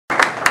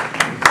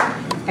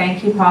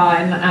Thank you, Paul.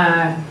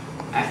 And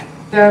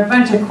there are a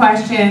bunch of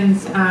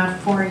questions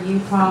for you,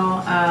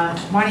 Paul.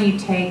 Why don't you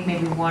take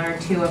maybe one or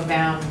two of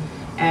them,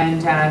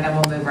 and then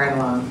we'll move right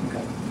along.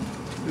 Okay.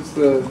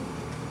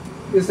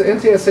 Is the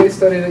NTSA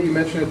study that you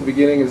mentioned at the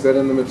beginning, is that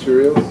in the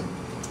materials?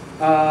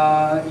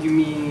 You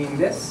mean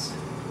this?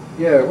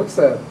 Yeah, what's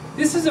that?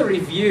 This is a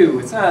review.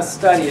 It's not a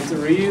study. It's a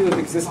review of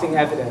existing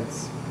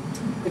evidence.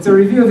 It's a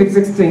review of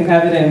existing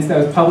evidence that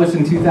was published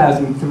in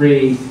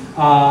 2003.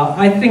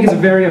 I think it's a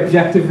very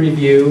objective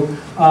review.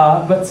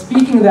 But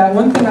speaking of that,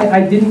 one thing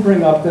I didn't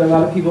bring up that a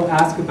lot of people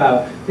ask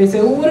about, they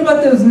say, well, what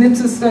about those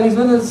NHTSA studies?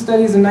 What are those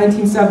studies in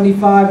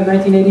 1975 and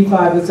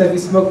 1985 that said if you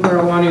smoke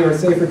marijuana, you're a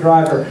safer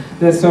driver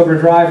than a sober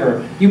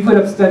driver? You put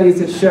up studies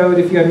that showed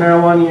if you had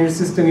marijuana in your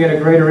system, you had a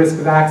greater risk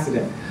of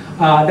accident.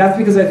 That's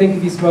because I think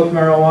if you smoke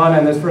marijuana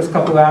in those first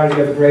couple of hours, you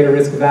have a greater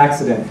risk of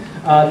accident.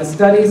 The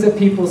studies that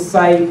people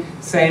cite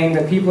saying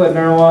that people had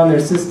marijuana in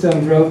their system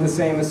drove the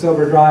same as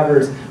sober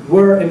drivers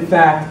were, in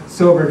fact,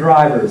 sober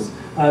drivers.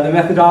 The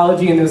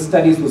methodology in those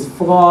studies was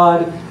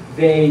flawed.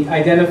 They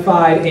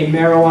identified a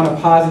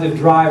marijuana-positive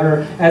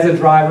driver as a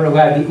driver who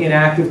had the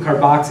inactive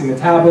carboxy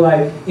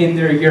metabolite in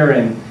their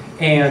urine.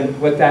 And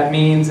what that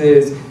means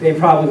is they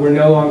probably were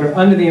no longer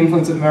under the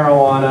influence of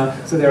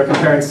marijuana, so they were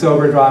comparing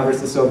sober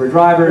drivers to sober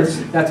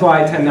drivers. That's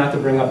why I tend not to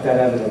bring up that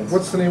evidence.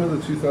 What's the name of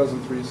the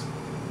 2003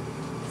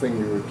 thing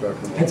you were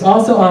talking about? It's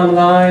also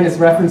online. It's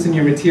referenced in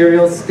your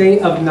materials.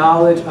 State of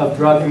Knowledge of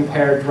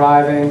Drug-Impaired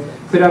Driving,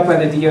 put up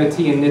by the DOT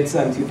and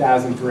NHTSA in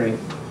 2003.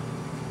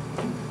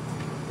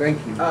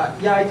 Thank you.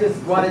 Yeah, I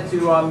just wanted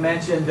to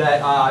mention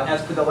that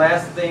as for the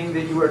last thing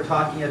that you were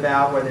talking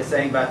about, where they're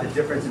saying about the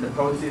difference in the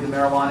potency of the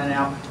marijuana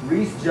now,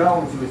 Rhys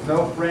Jones, who is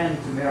no friend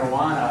to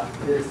marijuana,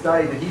 did a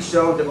study that he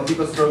showed that when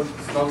people smoke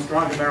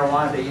stronger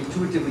marijuana, they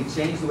intuitively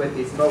change the way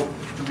they smoke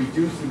to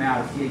reduce the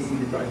amount of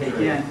THC that they take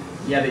in.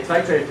 Yeah, they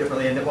titrate it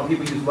differently, and that when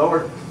people use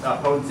lower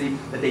potency,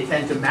 that they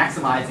tend to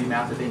maximize the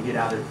amount that they can get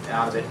out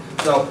of it.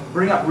 So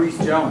bring up Rhys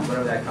Jones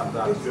whenever that comes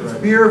up. It's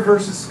beer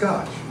versus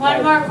scotch.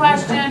 One more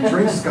question.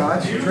 Drink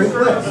scotch, Do you drink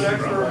serve as less. an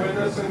expert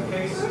witness in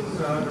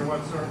cases under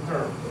what sort of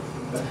term?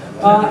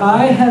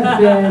 I have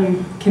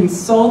been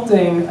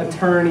consulting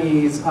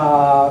attorneys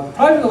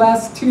probably for the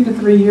last 2 to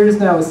 3 years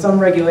now with some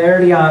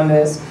regularity on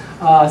this.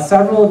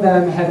 Several of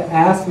them have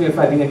asked me if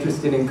I'd be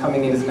interested in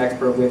coming in as an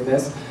expert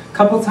witness. A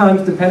couple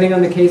times, depending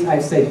on the case,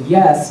 I've said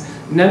yes.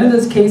 None of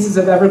those cases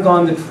have ever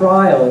gone to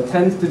trial. It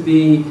tends to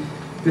be,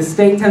 the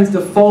state tends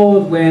to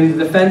fold when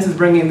the defense is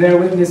bringing their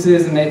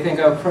witnesses and they think,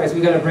 oh Christ,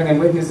 we got to bring in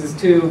witnesses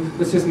too,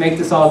 let's just make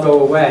this all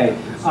go away.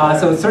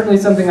 So it's certainly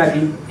something I'd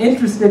be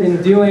interested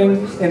in doing,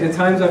 and the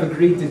times I've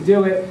agreed to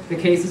do it, the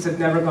cases have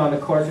never gone to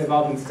court, they've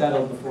all been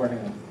settled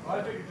beforehand.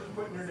 I think